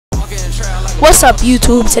What's up,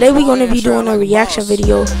 YouTube? Today we're gonna be doing a reaction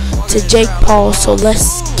video to Jake Paul. So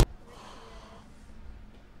let's.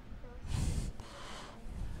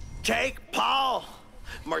 Jake Paul,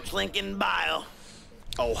 merch link in bio.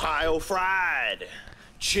 Ohio fried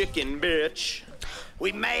chicken, bitch.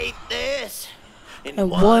 We made this in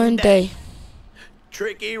one day.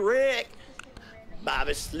 Tricky Rick,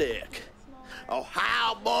 Bobby Slick.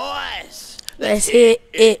 Ohio boys, Let's hit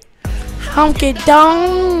it. Honk it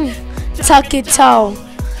down, tuck it toe.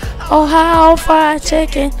 Ohio fried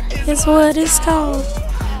chicken is what it's called.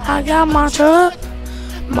 I got my truck,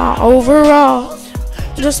 my overalls.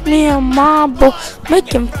 Just me and my boy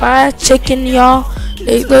making fried chicken, y'all.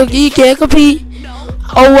 They look, you can't compete.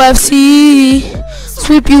 OFC,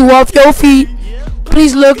 sweep you off your feet.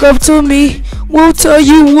 Please look up to me. We'll tell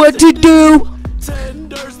you what to do.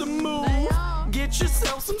 Tender's the move. Get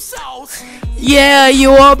yourself some sauce. Yeah,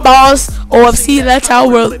 you a boss. OFC, that's how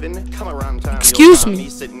we're. Excuse me.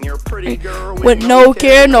 With no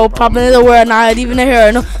care, no problem in the world, not even a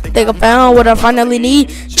hair. No, think I found what I finally need.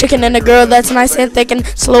 Chicken and a girl that's nice and thick, and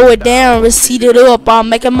slow it down, receipt it up. I'm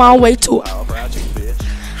making my way to it.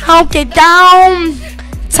 Honk it down,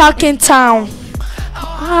 talking town.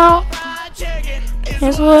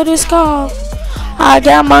 That's what it's called. I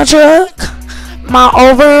got my truck, my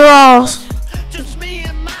overalls.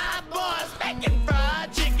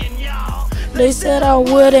 They said I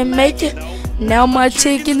wouldn't make it. Now my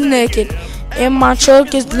chicken's naked, and my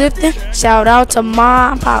truck is lifting. Shout out to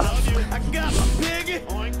my pop.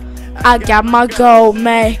 I got my gold,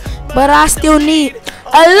 man, but I still need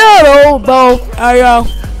a little bow. Yo,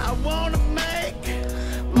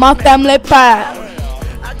 my family pie.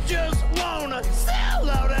 I just wanna sell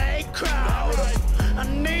out a crowd. I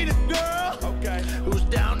need a girl, who's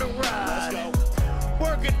down to ride.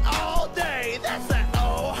 Working all day, that's that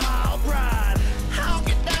Ohio pride. Honk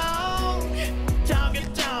it down, tongue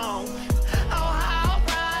it down. Ohio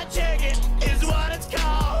fried chicken is what it's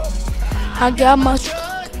called. I got my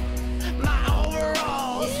Truck, my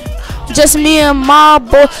overalls. just me and my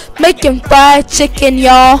boy making fried chicken,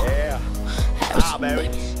 y'all.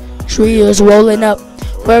 Tree is rolling up.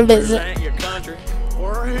 Where is it? Your country,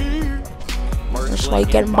 we're here. It's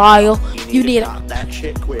like in bio. You need a. That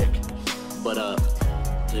shit quick. But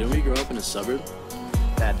didn't we grow up in a suburb?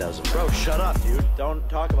 That doesn't. Bro, shut up, dude. Don't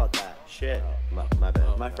talk about that. Shit. My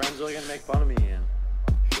bad. My friends are gonna make fun of me and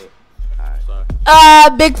shit.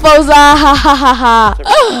 Alright. Big foes. Ha ha ha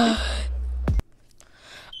ha.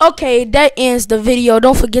 Okay, that ends the video.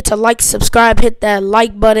 Don't forget to like, subscribe, hit that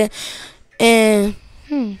like button, and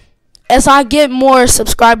as I get more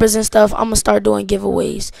subscribers and stuff, I'm gonna start doing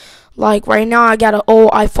giveaways. Like right now, I got an old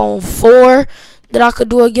iPhone 4 that I could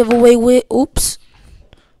do a giveaway with. Oops,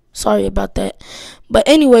 sorry about that. But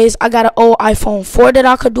anyways, I got an old iPhone 4 that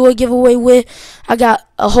I could do a giveaway with. I got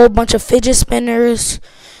a whole bunch of fidget spinners.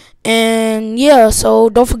 And yeah, so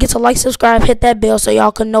don't forget to like, subscribe, hit that bell so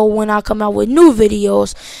y'all can know when I come out with new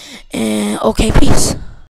videos. And okay, peace.